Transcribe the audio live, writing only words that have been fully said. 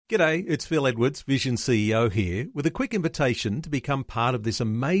G'day, it's Phil Edwards, Vision CEO here, with a quick invitation to become part of this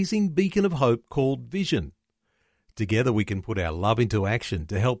amazing beacon of hope called Vision. Together we can put our love into action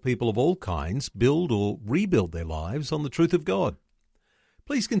to help people of all kinds build or rebuild their lives on the truth of God.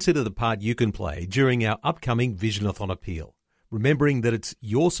 Please consider the part you can play during our upcoming Visionathon appeal, remembering that it's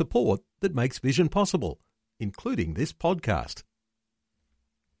your support that makes Vision possible, including this podcast.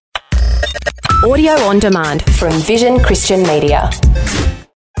 Audio on demand from Vision Christian Media.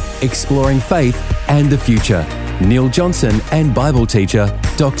 Exploring faith and the future. Neil Johnson and Bible teacher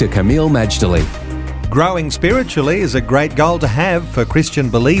Dr. Kameel Majdali. Growing spiritually is a great goal to have for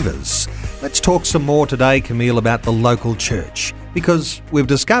Christian believers. Let's talk some more today, Kameel, about the local church, because we've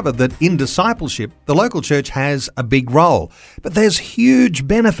discovered that in discipleship, the local church has a big role, but there's huge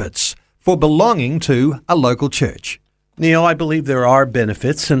benefits for belonging to a local church. Neil, I believe there are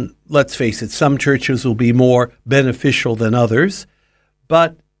benefits, and let's face it, some churches will be more beneficial than others,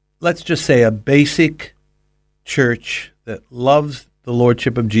 but let's just say a basic church that loves the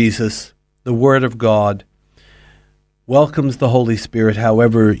Lordship of Jesus, the Word of God, welcomes the Holy Spirit,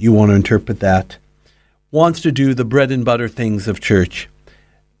 however you want to interpret that, wants to do the bread and butter things of church.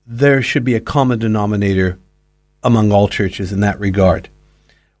 There should be a common denominator among all churches in that regard.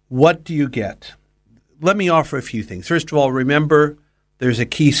 What do you get? Let me offer a few things. First of all, remember there's a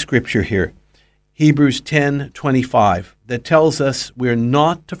key scripture here. Hebrews 10:25, that tells us we're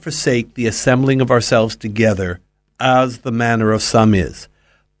not to forsake the assembling of ourselves together as the manner of some is,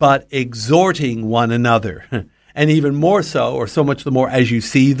 but exhorting one another, and even more so, or so much the more, as you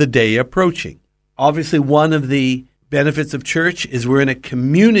see the day approaching. Obviously, one of the benefits of church is we're in a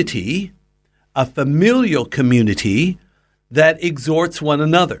community, a familial community, that exhorts one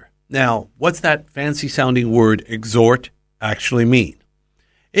another. Now, what's that fancy-sounding word, exhort, actually mean?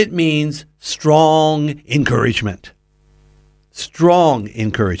 It means strong encouragement. Strong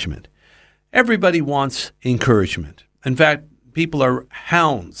encouragement. Everybody wants encouragement. In fact, people are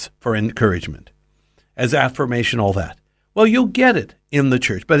hounds for encouragement, as affirmation, all that. Well, you'll get it in the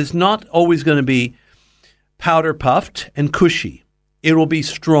church, but it's not always going to be powder-puffed and cushy. It will be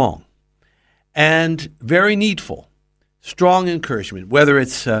strong and very needful. Strong encouragement, whether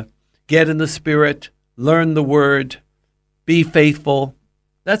it's get in the Spirit, learn the Word, be faithful.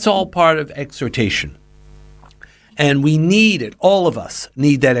 That's all part of exhortation. And we need it. All of us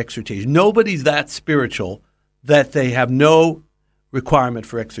need that exhortation. Nobody's that spiritual that they have no requirement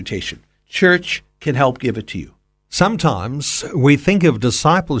for exhortation. Church can help give it to you. Sometimes we think of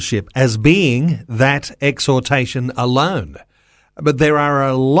discipleship as being that exhortation alone. But there are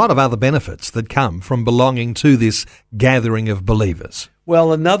a lot of other benefits that come from belonging to this gathering of believers.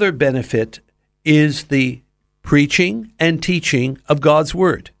 Well, another benefit is the preaching and teaching of God's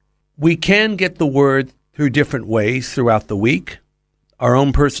Word. We can get the Word through different ways throughout the week, our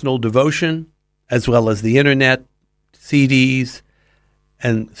own personal devotion, as well as the internet, CDs,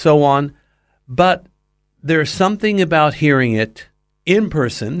 and so on. But there's something about hearing it in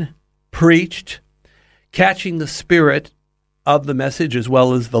person, preached, catching the spirit of the message as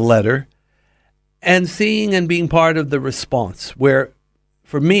well as the letter, and seeing and being part of the response, where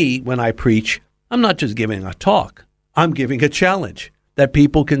for me, when I preach, I'm not just giving a talk. I'm giving a challenge that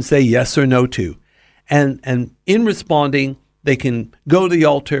people can say yes or no to. And in responding, they can go to the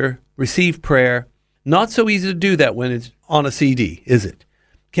altar, receive prayer. Not so easy to do that when it's on a CD, is it?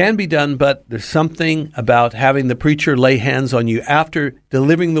 Can be done, but there's something about having the preacher lay hands on you after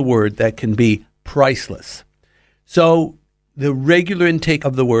delivering the word that can be priceless. So the regular intake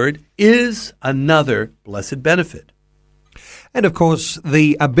of the word is another blessed benefit. And of course,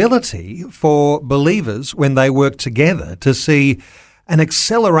 the ability for believers, when they work together, to see an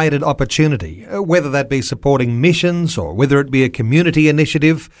accelerated opportunity, whether that be supporting missions or whether it be a community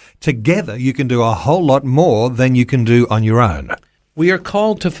initiative, together you can do a whole lot more than you can do on your own. We are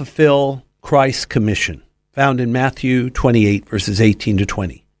called to fulfill Christ's commission, found in Matthew 28, verses 18 to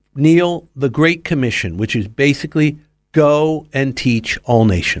 20. Neil, the Great Commission, which is basically go and teach all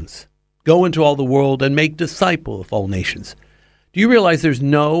nations. Go into all the world and make disciples of all nations. Do you realize there's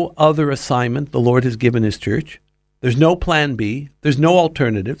no other assignment the Lord has given His church? There's no plan B. There's no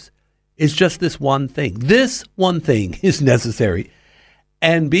alternatives. It's just this one thing. This one thing is necessary.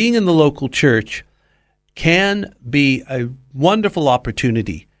 And being in the local church can be a wonderful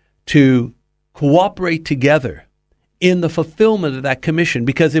opportunity to cooperate together in the fulfillment of that commission.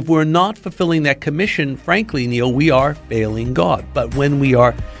 Because if we're not fulfilling that commission, frankly, Neil, we are failing God. But when we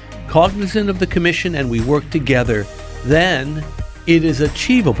are cognizant of the commission and we work together, then it is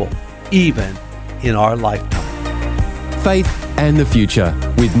achievable even in our lifetime. Faith and the Future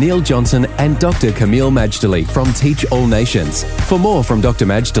with Neil Johnson and Dr. Camille Majdali from Teach All Nations. For more from Dr.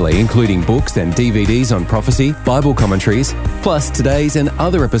 Majdali, including books and DVDs on prophecy, Bible commentaries, plus today's and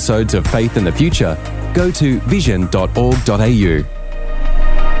other episodes of Faith and the Future, go to vision.org.au.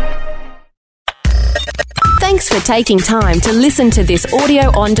 Thanks for taking time to listen to this audio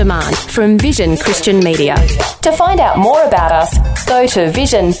on demand from Vision Christian Media. To find out more about us, go to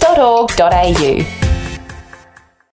vision.org.au.